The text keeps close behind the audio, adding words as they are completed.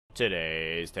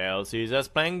Today's tale sees us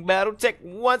playing BattleTech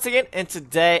once again, and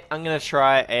today I'm going to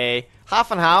try a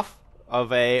half and half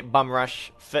of a bum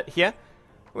rush fit here.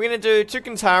 We're going to do two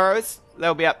Kintaros,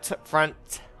 they'll be up front,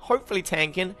 hopefully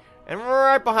tanking, and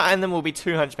right behind them will be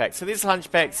two Hunchbacks. So these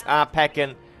Hunchbacks are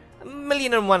packing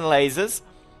 1,000,001 lasers,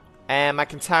 and my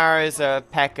Kintaros are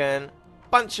packing a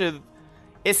bunch of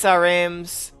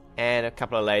SRMs and a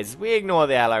couple of lasers. We ignore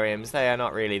the LRMs, they are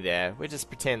not really there. We just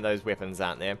pretend those weapons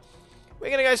aren't there. We're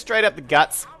going to go straight up the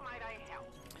guts.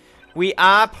 We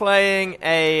are playing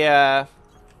a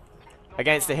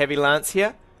against a heavy lance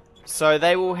here. So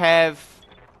they will have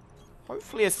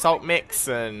hopefully assault mechs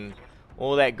and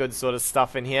all that good sort of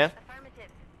stuff in here.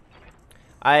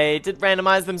 I did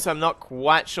randomize them, so I'm not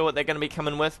quite sure what they're going to be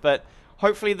coming with, but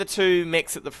hopefully the two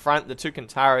mechs at the front, the two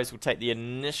Kintaros, will take the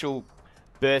initial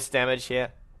burst damage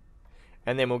here.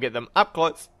 And then we'll get them up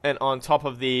close and on top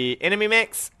of the enemy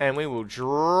mechs, and we will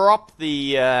drop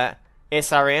the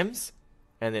SRMs,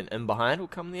 and then in behind will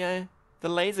come the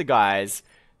laser guys,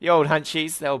 the old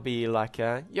hunchies. They'll be like,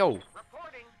 yo,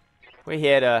 we're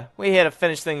here to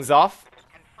finish things off.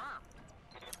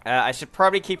 I should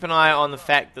probably keep an eye on the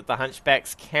fact that the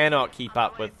Hunchbacks cannot keep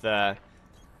up with the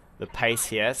pace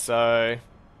here, so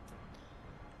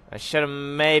I should have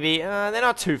maybe. They're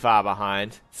not too far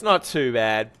behind. It's not too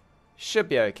bad. Should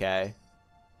be okay.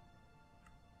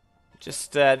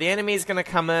 Just, the enemy's gonna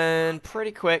come in pretty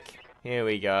quick. Here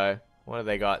we go. What have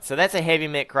they got? So that's a heavy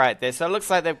mech right there. So it looks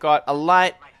like they've got a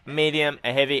light, medium,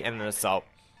 a heavy, and an assault.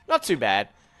 Not too bad.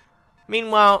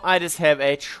 Meanwhile, I just have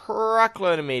a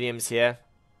truckload of mediums here.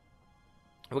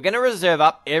 We're gonna reserve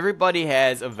up. Everybody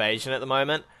has evasion at the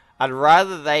moment. I'd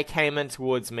rather they came in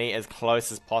towards me as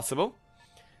close as possible,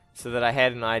 so that I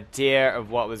had an idea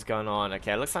of what was going on.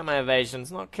 Okay, looks like my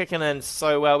evasion's not kicking in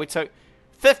so well. We took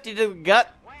 50 to the gut.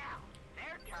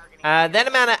 That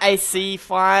amount of AC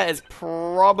fire is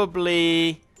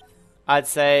probably, I'd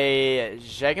say,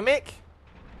 Jagermech.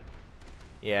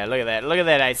 Yeah, look at that. Look at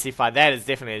that AC fire. That is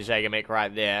definitely a Jagermech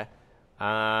right there.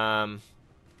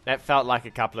 That felt like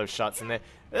a couple of shots in there.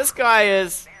 This guy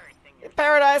is in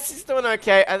Paradise. He's doing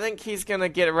okay. I think he's going to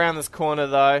get around this corner,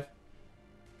 though.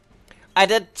 I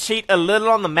did cheat a little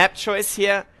on the map choice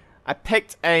here. I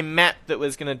picked a map that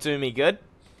was going to do me good.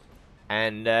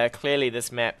 And clearly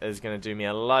this map is going to do me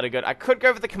a lot of good. I could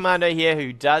go for the Commando here,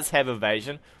 who does have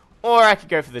evasion. Or I could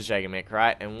go for the Jagermech,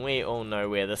 right? And we all know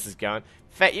where this is going.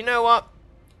 In fact, you know what?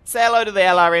 Say hello to the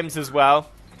LRMs as well.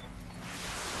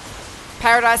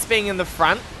 Paradise being in the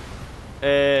front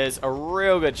is a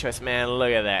real good choice. Man,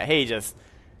 look at that. He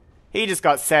just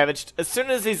got savaged. As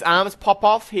soon as his arms pop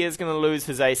off, he is going to lose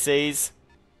his ACs.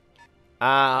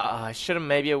 I should have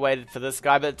maybe waited for this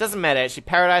guy, but it doesn't matter actually.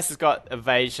 Paradise has got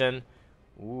evasion.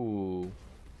 Ooh.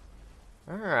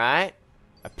 Alright.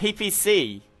 A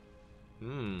PPC.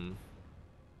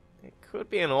 It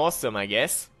could be an awesome, I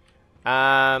guess.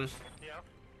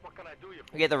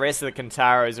 We get the rest of the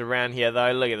Kintaros around here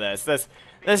though. Look at this. This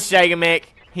Jagermech.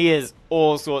 He is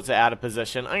all sorts of out of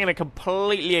position. I'm going to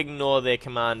completely ignore their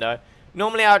Commando.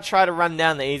 Normally I would try to run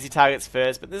down the easy targets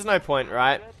first, but there's no point,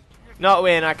 right? Not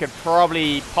when I could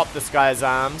probably pop this guy's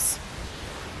arms.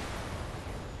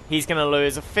 He's going to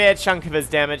lose a fair chunk of his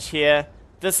damage here.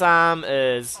 This arm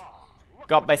is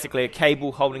got basically a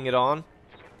cable holding it on.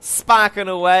 Sparking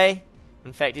away.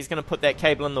 In fact, he's going to put that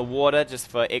cable in the water just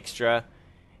for extra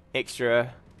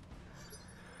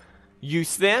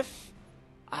use there.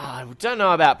 I don't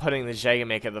know about putting the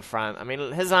Jagermech at the front. I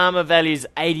mean, his armor value is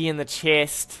 80 in the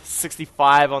chest,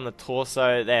 65 on the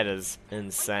torso. That is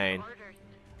insane.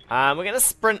 We're going to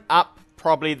sprint up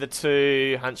probably the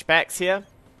two Hunchbacks here.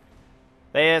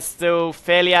 They are still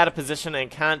fairly out of position and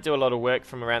can't do a lot of work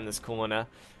from around this corner.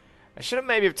 I should have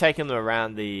maybe taken them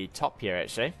around the top here,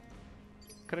 actually.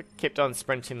 Could have kept on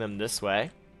sprinting them this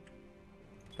way.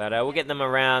 But we'll get them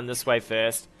around this way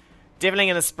first. Definitely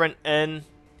going to sprint in.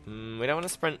 We don't want to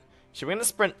sprint. Should we want to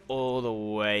sprint all the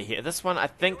way here? This one I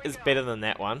think is better than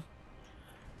that one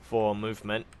for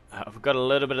movement. We've got a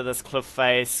little bit of this cliff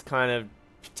face kind of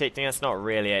protecting us. Not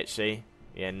really, actually.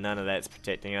 Yeah, none of that's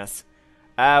protecting us.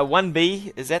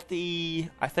 1B, is that the...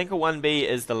 I think a 1B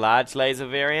is the large laser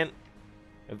variant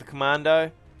of the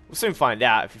Commando. We'll soon find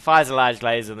out. If he fires a large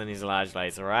laser, then he's a large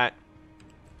laser, right?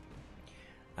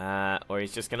 Or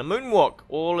he's just going to moonwalk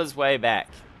all his way back.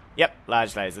 Yep,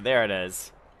 large laser. There it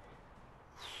is.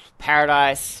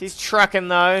 Paradise. He's trucking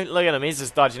though. Look at him. He's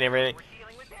just dodging everything.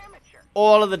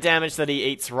 All of the damage that he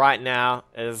eats right now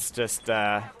is just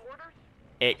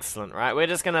excellent, right? We're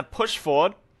just going to push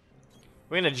forward.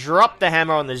 We're going to drop the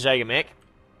hammer on the Jagermech.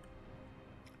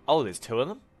 Oh, there's two of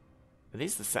them? Are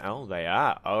these the same? Oh, they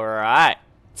are. Alright.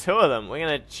 two of them. We're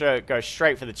gonna go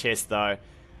straight for the chest though.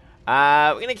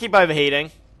 We're gonna keep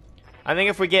overheating. I think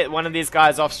if we get one of these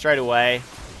guys off straight away,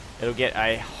 it'll get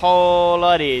a whole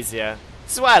lot easier.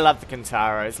 This is why I love the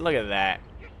Kintaros. Look at that.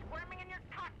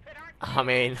 I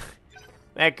mean,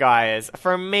 that guy is,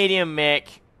 for a medium mech,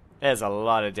 there's a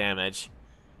lot of damage.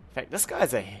 In fact, this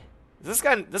guy's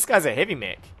a heavy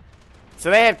mech. So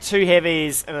they have 2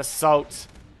 heavies, an assault,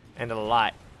 and a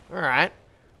light. Alright.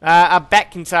 Our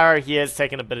back Kintaro here is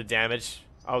taking a bit of damage.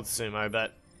 Old sumo,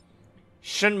 but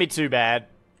shouldn't be too bad.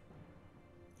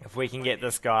 If we can get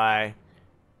this guy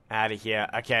out of here.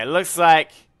 Okay, it looks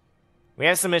like we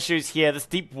have some issues here. This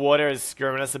deep water is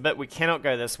screwing us a bit. We cannot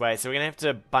go this way, so we're going to have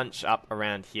to bunch up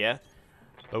around here.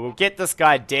 But we'll get this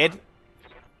guy dead.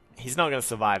 He's not going to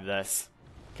survive this.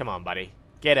 Come on, buddy.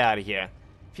 Get out of here.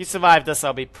 If you survive this,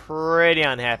 I'll be pretty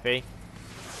unhappy.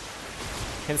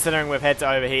 Considering we've had to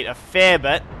overheat a fair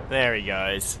bit. There he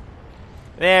goes.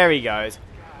 There he goes.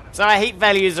 So our heat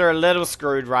values are a little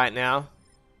screwed right now.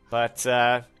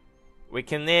 But we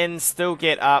can then still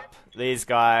get up these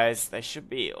guys. They should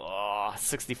be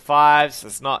 65, so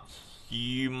it's not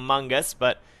humongous,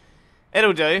 but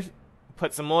it'll do.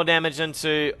 Put some more damage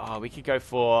into... Oh, we could go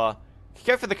for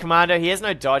the commando. He has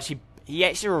no dodge. He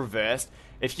actually reversed.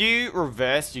 If you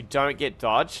reverse, you don't get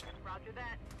dodged.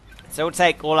 So we'll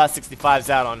take all our 65s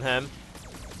out on him,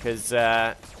 because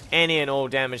any and all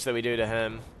damage that we do to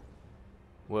him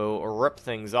will rip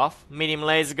things off. Medium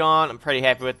laser gone. I'm pretty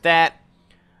happy with that.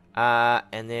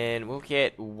 And then we'll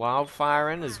get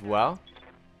wildfire in as well.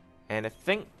 And I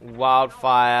think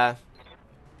wildfire...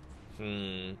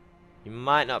 you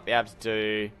might not be able to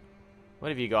do... What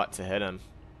have you got to hit him?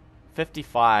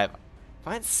 55. If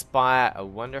I inspire, I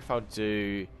wonder if I'll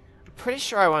do... I'm pretty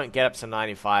sure I won't get up to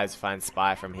 95s if I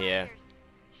inspire from here.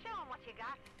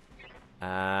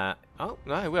 Oh,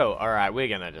 no, I will. Alright, we're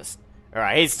gonna just...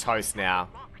 Alright, he's toast now.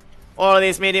 All of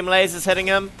these medium lasers hitting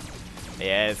him.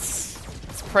 Yeah, it's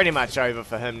pretty much over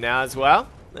for him now as well.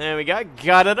 There we go,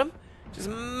 gutted him. Just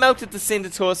melted the center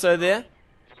torso there.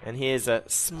 And here's a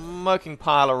smoking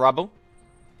pile of rubble.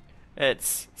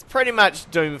 It's pretty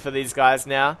much doomed for these guys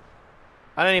now.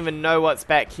 I don't even know what's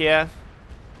back here.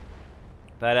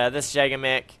 But this Jaeger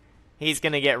mech, he's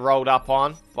going to get rolled up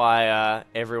on by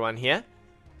everyone here.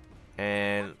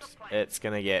 And it's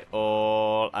going to get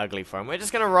all ugly for him. We're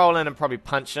just going to roll in and probably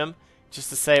punch him, just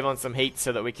to save on some heat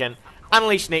so that we can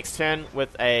unleash next turn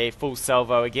with a full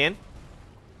salvo again.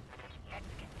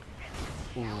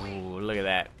 Ooh, look at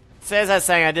that. So as I was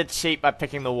saying, I did cheat by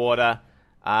picking the water.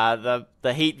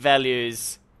 The heat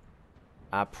values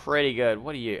are pretty good.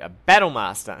 What are you? A Battle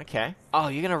Master. Okay. Oh,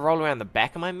 you're going to roll around the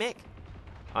back of my mech?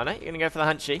 Oh no, you're going to go for the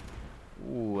Hunchy.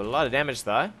 Ooh, a lot of damage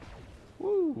though.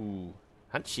 Ooh.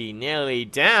 Hunchy nearly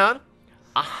down.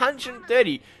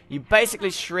 130. You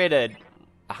basically shredded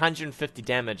 150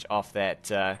 damage off that.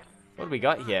 What do we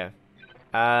got here?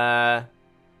 Yeah,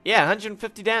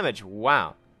 150 damage.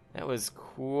 Wow. That was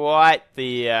quite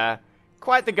the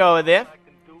goer there.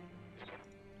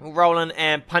 We'll roll in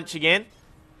and punch again.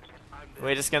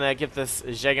 We're just going to give this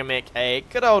Jaeger mech a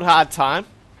good old hard time.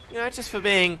 You know, just for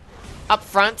being up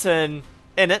front and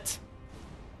in it.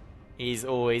 He's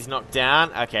always knocked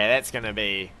down. Okay, that's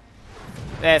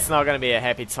not going to be a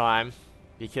happy time.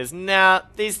 Because now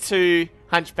these two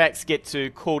Hunchbacks get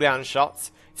to cooldown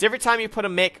shots. So every time you put a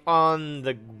mech on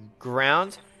the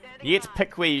ground, you get to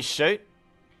pick where you shoot.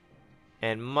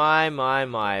 And my,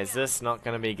 is this not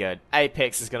going to be good.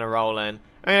 Apex is going to roll in.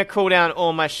 I'm going to cool down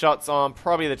all my shots on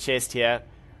probably the chest here.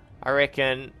 I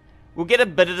reckon we'll get a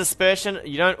bit of dispersion.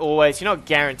 You're not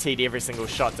guaranteed every single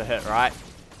shot to hit, right?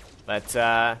 But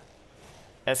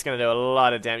that's going to do a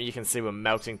lot of damage. You can see we're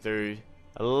melting through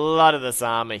a lot of this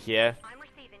armor here.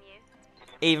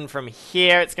 Even from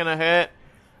here, it's going to hurt.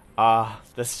 Ah,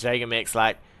 this Jaeger mech's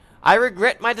like, I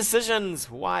regret my decisions.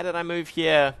 Why did I move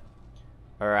here?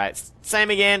 Alright, same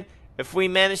again. If we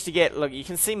manage to get... Look, you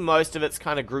can see most of it's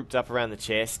kind of grouped up around the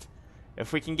chest.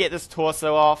 If we can get this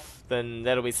torso off, then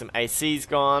that'll be some ACs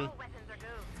gone.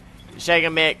 Jaeger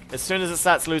mech, as soon as it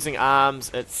starts losing arms,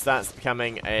 it starts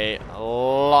becoming a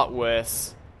lot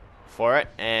worse for it.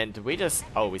 And did we just...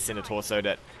 Oh, we center torsoed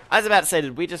it. I was about to say,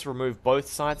 did we just remove both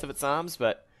sides of its arms?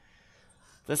 But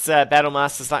this Battle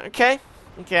Master's like, okay,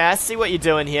 I see what you're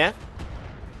doing here.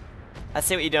 I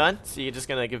see what you're doing. So you're just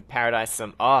going to give Paradise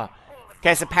some... Oh.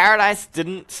 Okay, so Paradise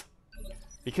didn't...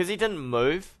 Because he didn't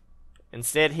move,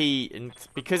 instead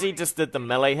because he just did the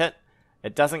melee hit,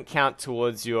 it doesn't count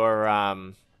towards your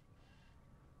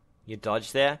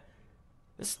dodge there.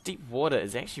 This deep water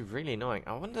is actually really annoying.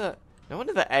 I wonder No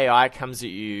wonder the AI comes at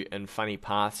you in funny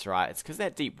paths, right? It's because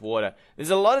that deep water. There's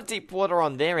a lot of deep water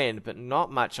on their end, but not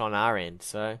much on our end.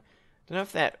 So, I don't know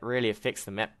if that really affects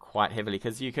the map quite heavily,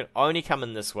 because you can only come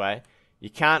in this way. You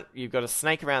can't, you've got to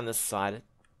snake around this side.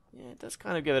 Yeah, it does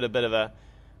kind of give it a bit of a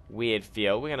weird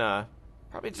feel. We're gonna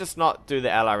probably just not do the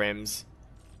LRMs.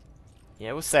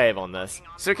 Yeah, we'll save on this.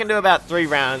 So we can do about 3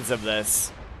 rounds of this.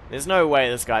 There's no way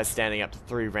this guy's standing up to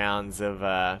 3 rounds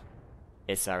of,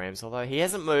 SRMs, although he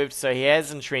hasn't moved, so he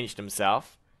has entrenched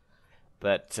himself.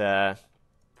 But I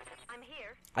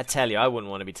tell you, I wouldn't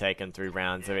want to be taking 3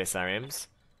 rounds of SRMs.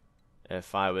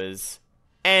 If I was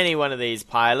any one of these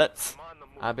pilots,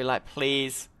 I'd be like,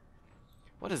 please.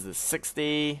 What is this?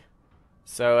 60.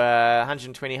 So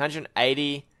 120,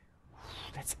 180.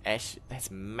 That's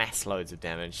mass loads of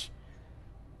damage.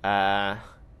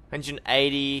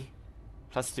 180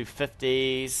 plus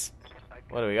 250s.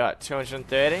 What do we got?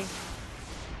 230.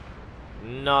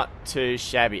 Not too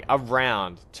shabby. A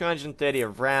round. 230 a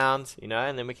round, you know,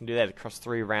 and then we can do that across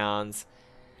 3 rounds.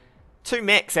 2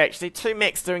 mechs, actually. 2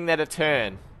 mechs doing that a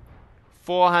turn.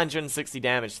 460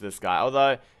 damage to this guy.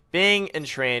 Although, being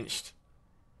entrenched,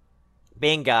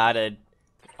 being guarded,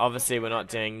 obviously we're not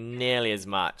doing nearly as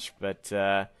much. But, you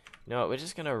know what, we're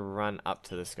just going to run up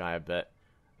to this guy a bit.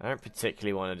 I don't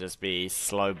particularly want to just be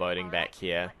slow boating back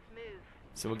here.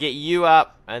 So we'll get you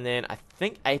up, and then I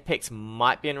think Apex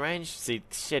might be in range. See,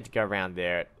 she had to go around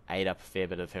there. It ate up a fair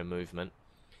bit of her movement.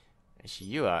 Actually,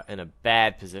 you are in a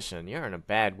bad position. You're in a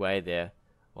bad way there,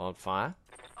 Wildfire.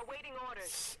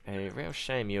 It's a real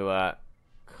shame you are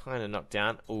kind of knocked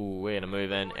down. Ooh, we're going to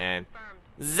move in and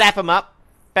zap him up.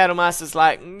 Battlemaster's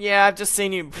like, yeah, I've just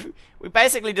seen you. We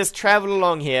basically just traveled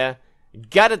along here,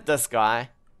 gutted this guy,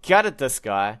 gutted this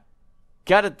guy,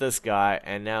 gutted this guy,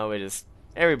 and now we're just...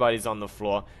 everybody's on the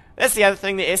floor. That's the other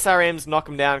thing, the SRMs knock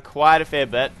them down quite a fair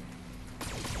bit.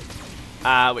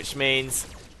 Which means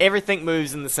everything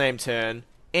moves in the same turn.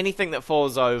 Anything that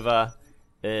falls over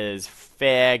is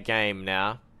fair game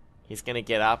now. He's going to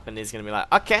get up and he's going to be like,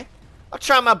 okay, I'll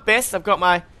try my best. I've got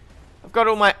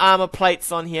all my armor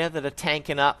plates on here that are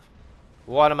tanking up.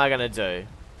 What am I going to do?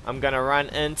 I'm going to run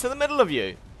into the middle of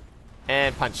you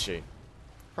and punch you.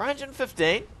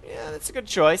 415? Yeah, that's a good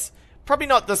choice. Probably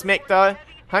not this mech though.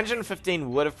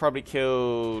 115 would have probably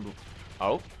killed...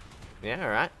 oh. Yeah,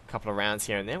 alright. A couple of rounds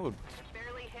here and there.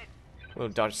 We'll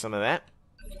dodge some of that.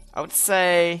 I would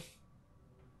say...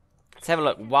 let's have a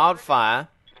look. Wildfire.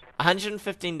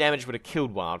 115 damage would have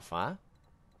killed Wildfire.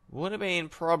 Would have been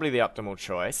probably the optimal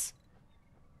choice.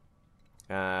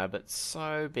 But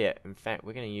so be it. In fact,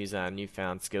 we're going to use our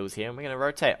newfound skills here. And we're going to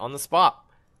rotate on the spot.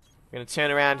 We're going to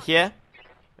turn around here.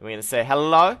 And we're going to say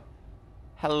hello.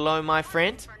 Hello, my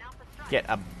friend. Get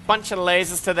a bunch of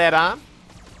lasers to that arm.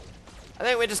 I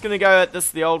think we're just going to go at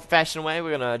this the old-fashioned way.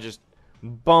 We're going to just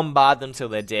bombard them till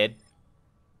they're dead.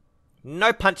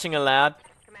 No punching allowed.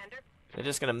 They're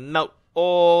just going to melt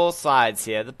all sides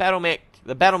here. The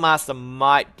Battlemaster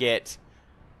might get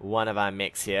one of our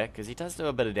mechs here, because he does do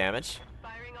a bit of damage.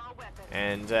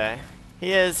 And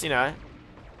he is, you know,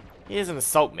 he is an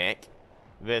assault mech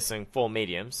versus 4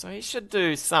 mediums, so he should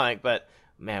do something, but...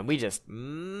 man, we just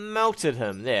melted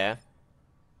him there.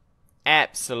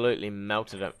 Absolutely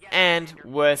melted him. And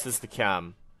worse is to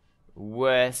come.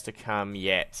 Worse to come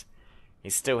yet.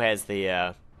 He still has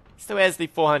the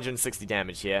 460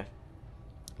 damage here.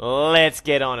 Let's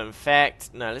get on. In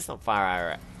fact, no, let's not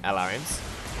fire our LRMs.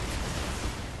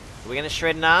 We're gonna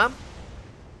shred an arm.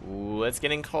 Ooh, it's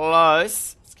getting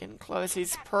close. It's getting close.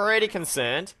 He's pretty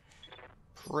concerned.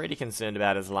 Pretty concerned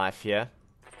about his life here.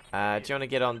 Do you want to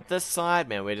get on this side?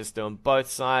 Man, we're just doing both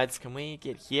sides. Can we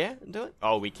get here and do it?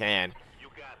 Oh, we can.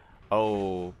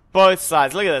 Oh, both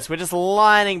sides. Look at this. We're just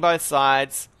lining both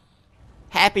sides.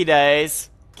 Happy days.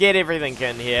 Get everything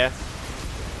in here.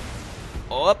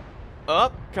 Up.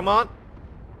 Up. Come on.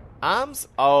 Arms.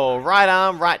 Oh, right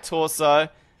arm, right torso.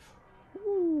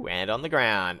 Ooh, and on the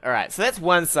ground. Alright, so that's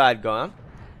one side gone.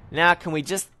 Now, can we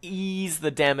just ease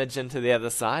the damage into the other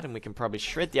side? And we can probably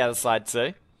shred the other side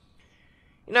too.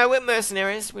 You know, we're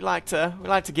mercenaries. We like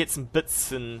to get some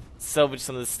bits and salvage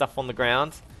some of the stuff on the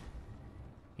ground.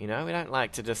 You know, we don't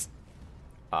like to just...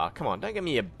 oh, come on, don't give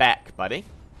me your back, buddy.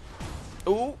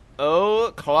 Ooh,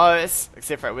 oh, close.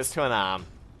 Except for it was to an arm.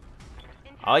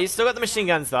 Oh, you still got the machine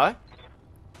guns though.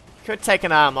 Could take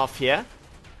an arm off here.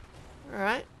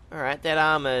 Alright, alright, that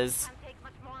arm's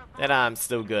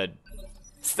still good.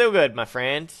 Still good, my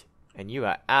friend. And you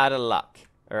are out of luck.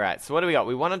 Alright, so what do we got?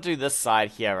 We want to do this side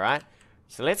here, right?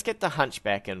 So let's get the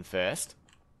Hunchback in first.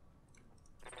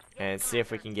 And see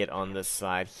if we can get on this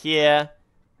side here.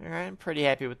 Alright, I'm pretty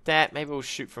happy with that. Maybe we'll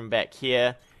shoot from back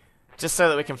here. just so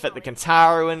that we can fit the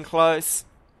Kintaro in close.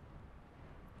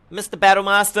 Mr.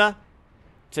 Battlemaster,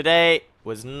 today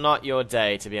was not your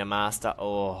day to be a master.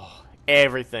 Oh,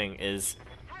 everything is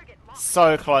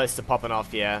so close to popping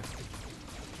off here.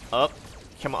 Oh,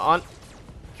 come on.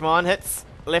 Come on, hits.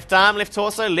 Left arm, left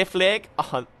torso, left leg.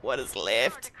 Oh, what is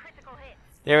left?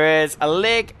 There is a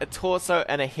leg, a torso,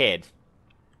 and a head.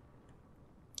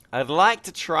 I'd like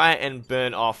to try and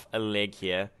burn off a leg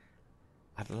here.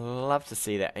 I'd love to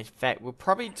see that. In fact, we'll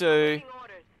probably do...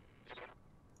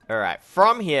 Alright,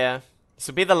 from here, this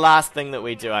will be the last thing that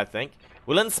we do, I think.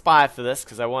 We'll inspire for this,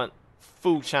 because I want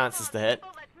full chances to hit.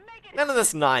 None of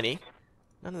this 90.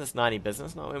 None of this 90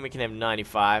 business. Not when we can have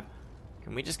 95.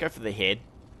 Can we just go for the head?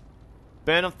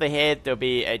 Burn off the head, there'll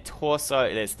be a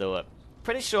torso. Let's do it.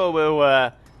 Pretty sure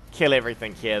we'll kill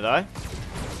everything here, though.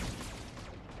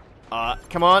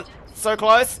 Come on. So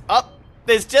close. Oh,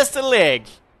 there's just a leg.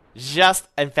 Just,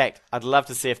 in fact, I'd love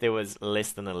to see if there was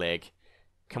less than a leg.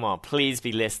 Come on, please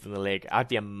be less than a leg. I'd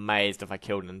be amazed if I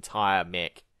killed an entire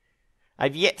mech.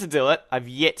 I've yet to do it. I've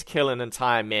yet to kill an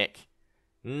entire mech.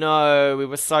 No, we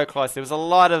were so close. There was a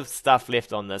lot of stuff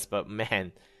left on this, but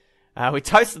man. We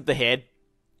toasted the head.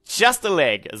 Just a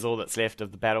leg is all that's left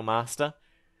of the Battlemaster.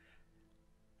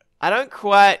 I don't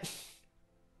quite...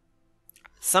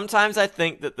 Sometimes I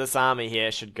think that this armor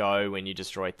here should go when you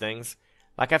destroy things.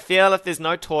 Like, I feel if there's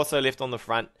no torso left on the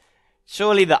front,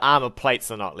 surely the armor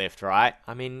plates are not left, right?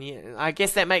 I mean, yeah, I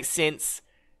guess that makes sense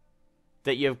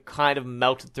that you've kind of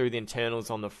melted through the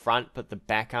internals on the front, but the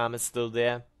back armor's still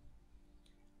there.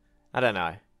 I don't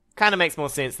know. Kind of makes more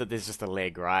sense that there's just a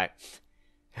leg, right?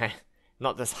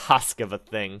 Not this husk of a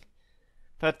thing.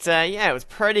 But, yeah, it was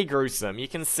pretty gruesome. You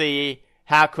can see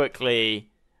how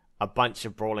quickly a bunch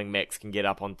of brawling mechs can get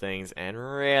up on things and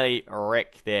really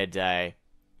wreck their day.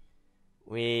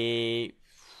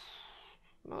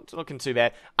 Not looking too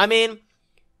bad. I mean,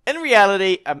 in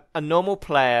reality, a normal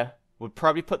player would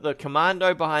probably put the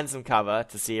commando behind some cover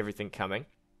to see everything coming.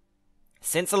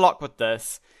 Sensor lock with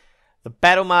this. The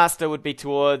Battlemaster would be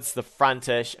towards the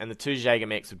frontish, and the two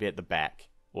Jagermechs would be at the back,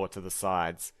 or to the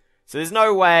sides. So there's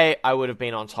no way I would have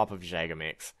been on top of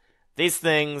Jagermechs. These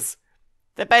things,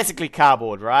 they're basically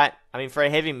cardboard, right? I mean, for a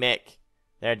heavy mech,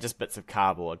 they're just bits of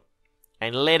cardboard.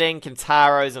 And letting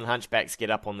Kintaros and Hunchbacks get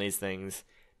up on these things,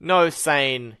 no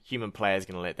sane human player is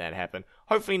going to let that happen.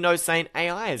 Hopefully no sane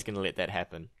AI is going to let that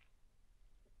happen.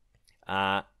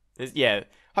 Yeah,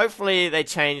 hopefully they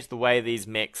change the way these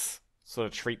mechs sort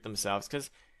of treat themselves.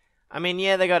 Because, I mean,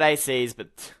 yeah, they got ACs,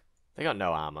 but they got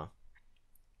no armor.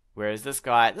 Whereas this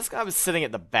guy was sitting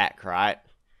at the back, right?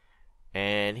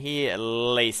 And he at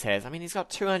least has, I mean, he's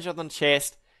got 200 on the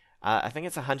chest. I think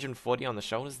it's 140 on the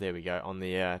shoulders. There we go, on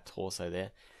the torso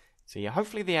there. So yeah,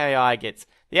 hopefully the AI gets...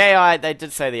 The AI, they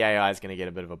did say the AI is going to get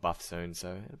a bit of a buff soon,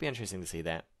 so it'll be interesting to see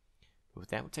that. But with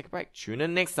that, we'll take a break. Tune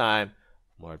in next time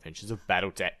for more adventures of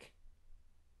BattleTech.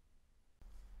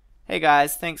 Hey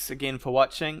guys, thanks again for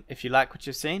watching. If you like what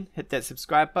you've seen, hit that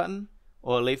subscribe button,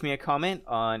 or leave me a comment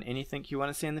on anything you want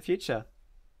to see in the future.